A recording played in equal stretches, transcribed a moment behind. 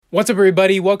What's up,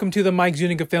 everybody? Welcome to the Mike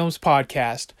Zuniga Films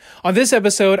podcast. On this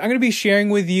episode, I'm going to be sharing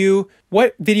with you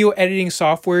what video editing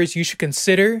softwares you should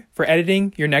consider for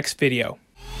editing your next video.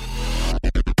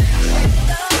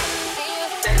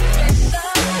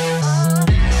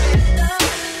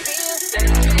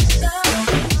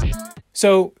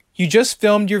 So, you just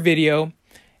filmed your video,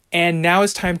 and now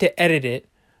it's time to edit it,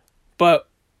 but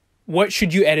what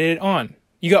should you edit it on?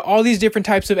 You got all these different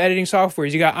types of editing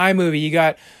softwares. You got iMovie, you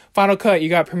got Final Cut, you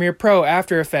got Premiere Pro,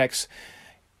 After Effects.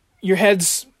 Your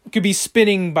heads could be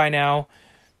spinning by now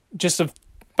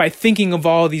by thinking of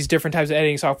all these different types of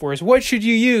editing softwares. What should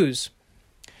you use?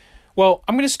 Well,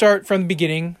 I'm going to start from the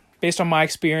beginning based on my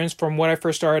experience from what I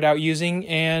first started out using,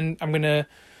 and I'm going to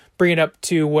bring it up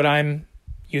to what I'm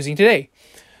using today.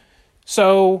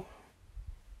 So,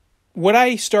 what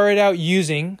I started out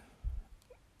using,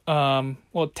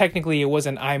 technically it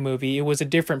wasn't iMovie, it was a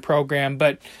different program,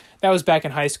 but that was back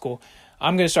in high school.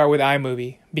 I'm going to start with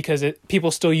iMovie because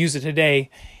people still use it today.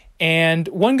 And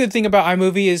one good thing about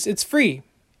iMovie is it's free.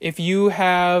 If you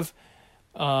have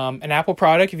an Apple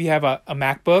product, if you have a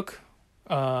MacBook,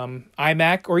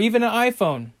 iMac, or even an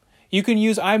iPhone, you can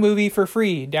use iMovie for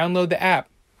free. Download the app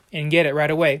and get it right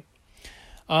away.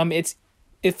 For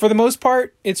the most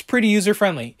part, it's pretty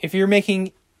user-friendly. If you're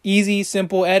making easy,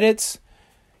 simple edits,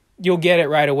 you'll get it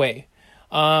right away.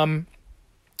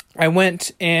 I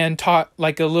went and taught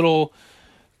like a little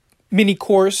mini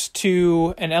course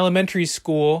to an elementary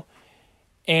school,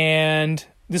 and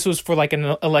this was for like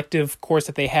an elective course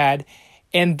that they had,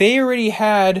 and they already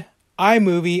had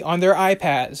iMovie on their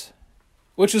iPads,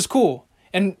 which was cool.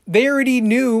 And they already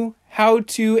knew how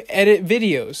to edit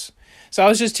videos. So I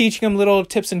was just teaching them little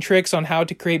tips and tricks on how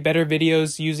to create better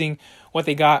videos using what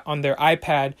they got on their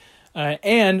iPad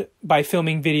and by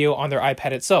filming video on their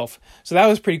iPad itself. So that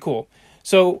was pretty cool.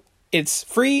 So it's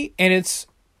free and it's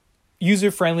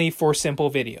user-friendly for simple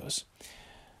videos.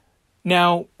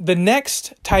 Now, the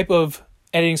next type of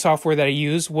editing software that I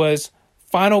used was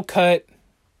Final Cut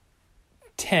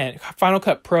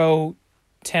Pro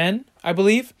 10, I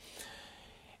believe.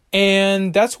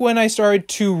 And that's when I started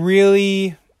to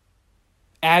really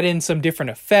add in some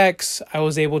different effects. I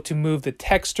was able to move the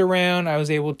text around. I was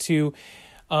able to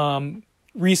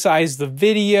resize the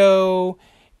video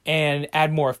and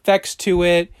add more effects to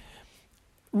it.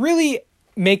 Really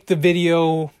make the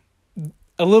video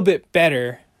a little bit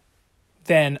better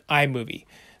than iMovie.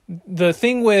 The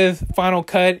thing with Final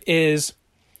Cut is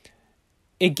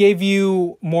it gave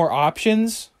you more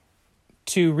options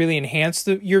to really enhance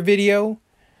your video.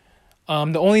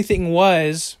 The only thing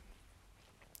was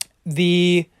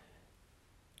the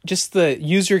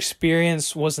user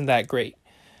experience wasn't that great.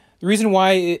 The reason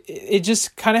why it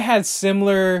just kind of had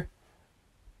similar.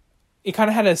 It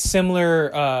kind of had a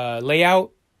similar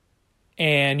layout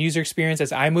and user experience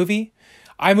as iMovie.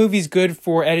 iMovie is good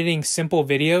for editing simple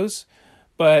videos,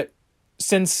 but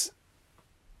since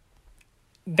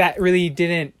that really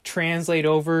didn't translate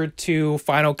over to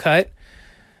Final Cut,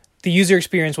 the user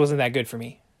experience wasn't that good for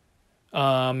me.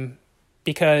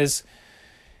 Because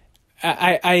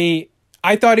I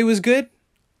thought it was good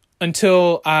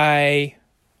until I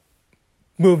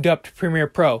moved up to Premiere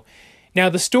Pro. Now,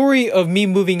 the story of me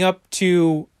moving up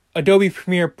to Adobe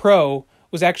Premiere Pro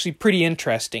was actually pretty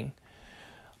interesting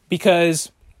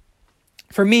because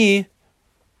for me,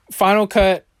 Final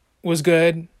Cut was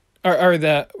good,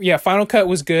 Final Cut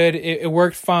was good. It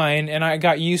worked fine, and I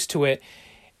got used to it.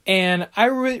 And I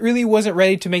really wasn't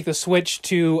ready to make the switch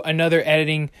to another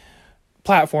editing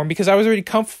platform because I was already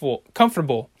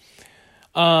comfortable.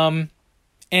 And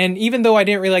even though I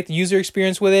didn't really like the user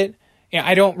experience with it,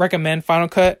 I don't recommend Final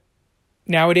Cut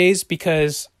nowadays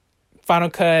because Final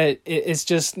Cut is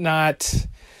just not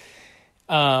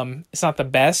it's not the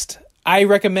best. I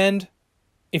recommend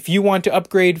if you want to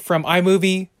upgrade from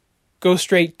iMovie, go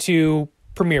straight to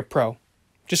Premiere Pro.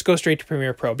 Just go straight to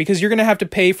Premiere Pro because you're going to have to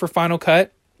pay for Final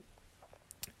Cut.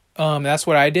 That's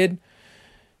what I did.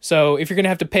 So if you're going to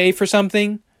have to pay for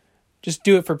something, just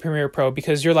do it for Premiere Pro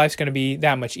because your life's going to be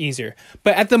that much easier.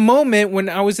 But at the moment when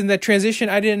I was in that transition,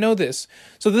 I didn't know this.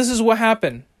 So this is what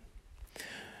happened.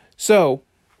 So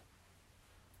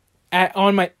it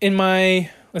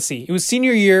was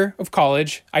senior year of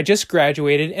college. I just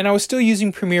graduated and I was still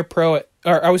using Premiere Pro,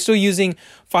 or I was still using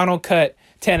Final Cut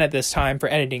 10 at this time for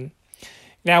editing.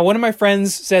 Now, one of my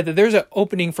friends said that there's an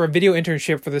opening for a video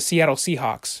internship for the Seattle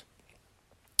Seahawks.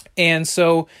 And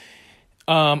so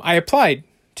I applied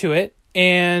to it.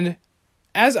 And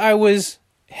as I was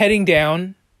heading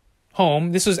down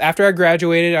home, this was after I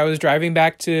graduated, I was driving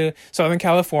back to Southern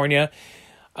California,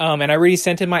 and I already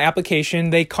sent in my application.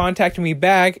 They contacted me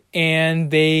back and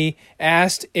they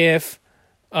asked if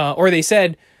or they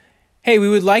said, hey, we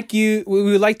would like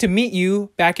to meet you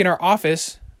back in our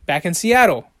office back in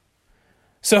Seattle.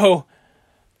 So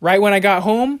right when I got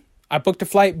home, I booked a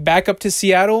flight back up to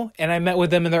Seattle and I met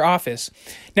with them in their office.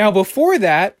 Now, before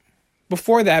that,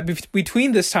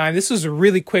 between this time, this was a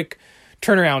really quick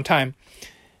turnaround time.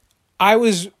 I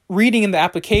was reading in the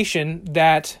application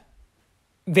that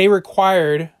they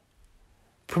required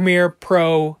Premiere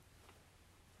Pro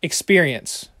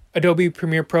experience, Adobe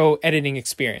Premiere Pro editing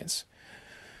experience.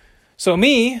 So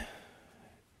me,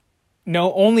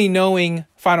 only knowing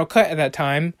Final Cut at that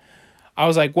time, I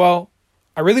was like, well,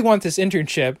 I really want this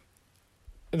internship.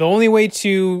 The only way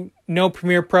to know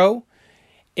Premiere Pro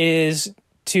is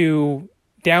to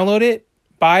download it,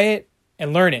 buy it,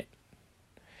 and learn it.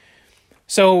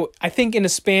 So I think in a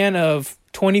span of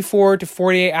 24 to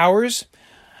 48 hours,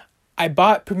 I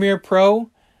bought Premiere Pro.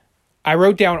 I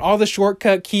wrote down all the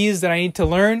shortcut keys that I need to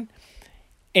learn,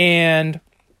 and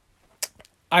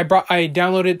I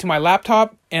downloaded it to my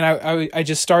laptop, and I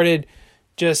just started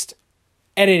just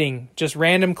editing, just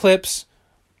random clips,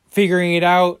 figuring it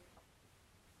out,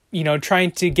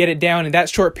 trying to get it down in that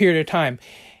short period of time.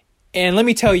 And let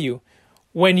me tell you,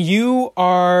 when you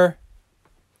are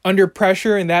under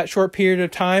pressure in that short period of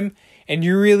time and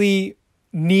you really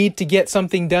need to get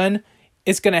something done,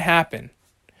 it's going to happen.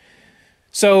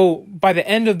 So by the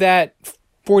end of that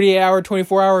 48-hour,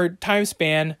 24-hour time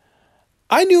span,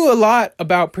 I knew a lot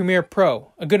about Premiere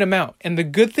Pro, a good amount. And the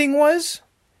good thing was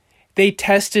they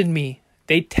tested me.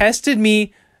 They tested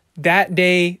me that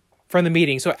day from the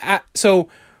meeting. So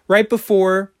right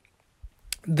before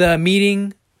the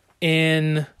meeting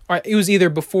it was either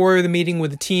before the meeting with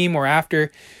the team or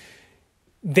after,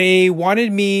 they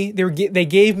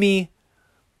gave me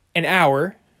an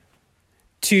hour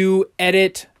to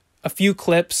edit a few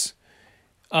clips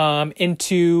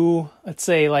into, let's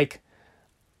say, like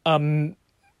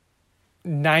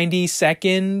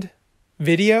 90-second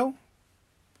video,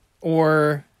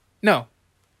 or no,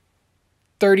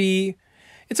 30,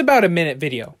 it's about a minute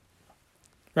video,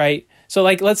 right? So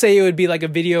like, let's say it would be like a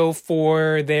video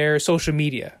for their social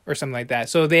media or something like that.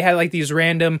 So they had like these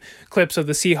random clips of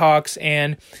the Seahawks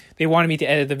and they wanted me to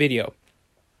edit the video.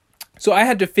 So I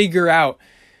had to figure out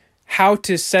how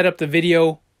to set up the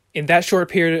video in that short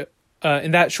period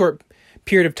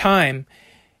of time,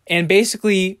 and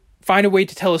basically find a way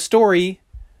to tell a story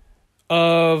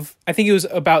of, I think it was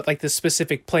about like this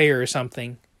specific player or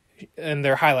something and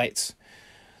their highlights.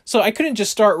 So I couldn't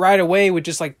just start right away with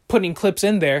just like putting clips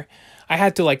in there. I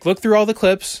had to like look through all the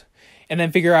clips and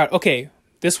then figure out, okay,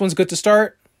 this one's good to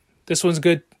start, this one's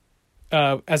good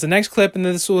as the next clip, and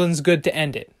then this one's good to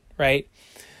end it, right?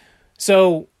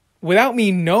 So without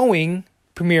me knowing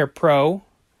Premiere Pro,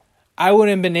 I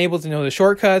wouldn't have been able to know the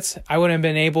shortcuts. I wouldn't have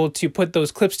been able to put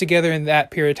those clips together in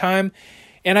that period of time.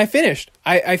 And I finished.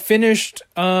 I finished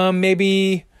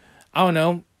maybe, I don't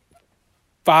know,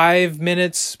 5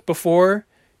 minutes before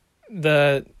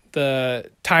the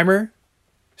timer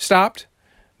stopped.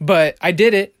 But I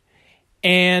did it.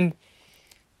 And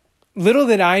little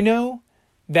did I know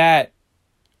that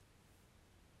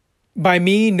by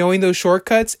me knowing those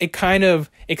shortcuts, it kind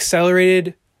of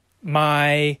accelerated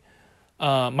my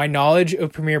my knowledge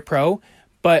of Premiere Pro.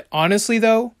 But honestly,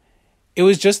 though, it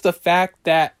was just the fact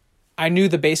that I knew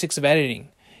the basics of editing.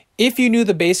 If you knew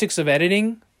the basics of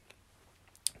editing,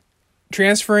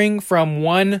 transferring from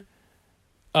one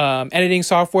editing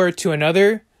software to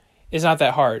another is not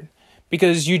that hard,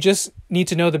 because you just need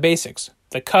to know the basics,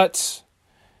 the cuts,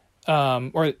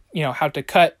 or how to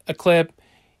cut a clip,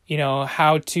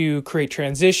 how to create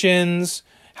transitions,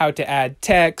 how to add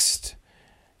text,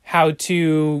 how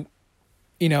to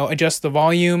adjust the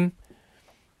volume,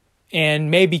 and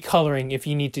maybe coloring if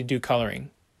you need to do coloring.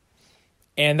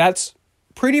 And that's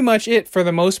pretty much it for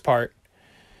the most part.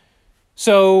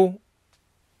 So,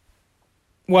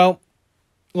 well,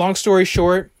 long story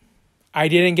short, I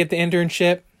didn't get the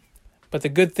internship, but the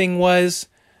good thing was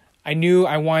I knew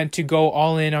I wanted to go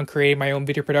all in on creating my own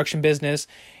video production business,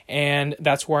 and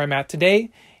that's where I'm at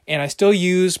today. And I still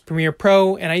use Premiere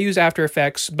Pro and I use After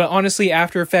Effects, but honestly,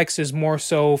 After Effects is more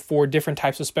so for different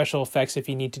types of special effects if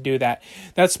you need to do that.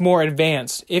 That's more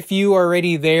advanced. If you are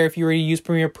already there, if you already use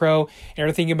Premiere Pro and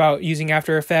are thinking about using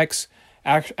After Effects,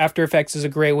 After Effects is a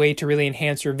great way to really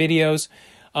enhance your videos.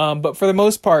 But for the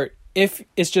most part, if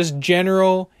it's just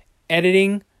general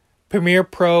editing, Premiere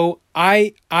Pro,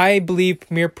 I believe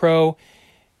Premiere Pro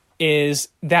is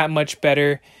that much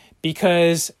better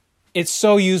because it's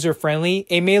so user-friendly.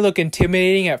 It may look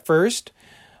intimidating at first,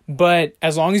 but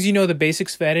as long as you know the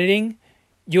basics of editing,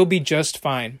 you'll be just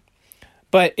fine.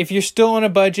 But if you're still on a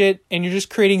budget and you're just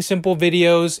creating simple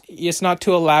videos, it's not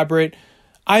too elaborate,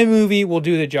 iMovie will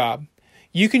do the job.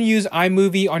 You can use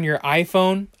iMovie on your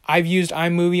iPhone. I've used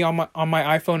iMovie on my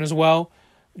iPhone as well,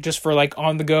 just for like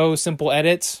on the go simple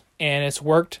edits, and it's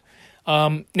worked.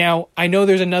 Now I know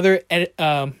there's another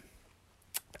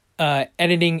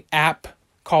editing app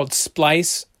called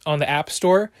Splice on the App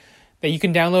Store that you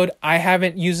can download. I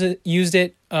haven't used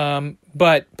it,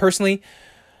 but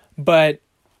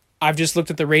I've just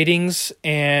looked at the ratings,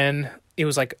 and it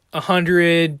was like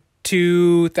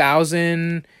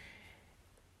 102,000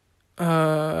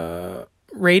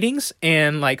 ratings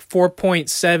and like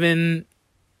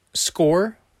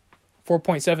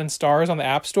 4.7 stars on the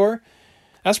App Store.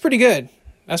 That's pretty good.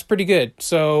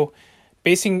 So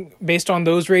based on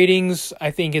those ratings, I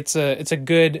think it's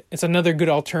another good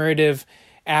alternative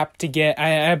app to get.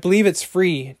 I believe it's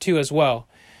free too as well.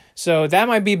 So that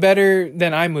might be better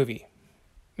than iMovie.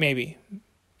 Maybe.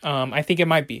 I think it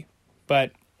might be,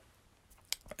 but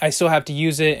I still have to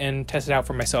use it and test it out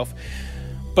for myself.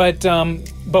 But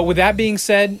with that being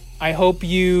said, I hope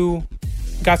you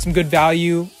got some good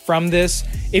value from this.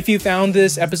 If you found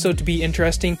this episode to be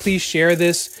interesting, please share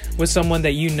this with someone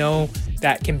that you know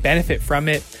that can benefit from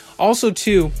it. Also,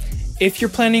 too, if you're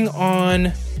planning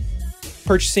on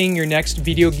purchasing your next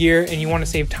video gear and you want to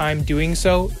save time doing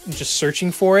so, just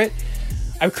searching for it,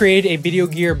 I've created a video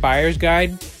gear buyer's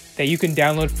guide that you can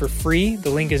download for free. The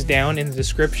link is down in the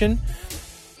description.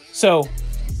 So,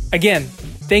 again,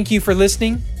 thank you for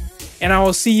listening, and I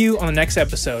will see you on the next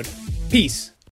episode. Peace.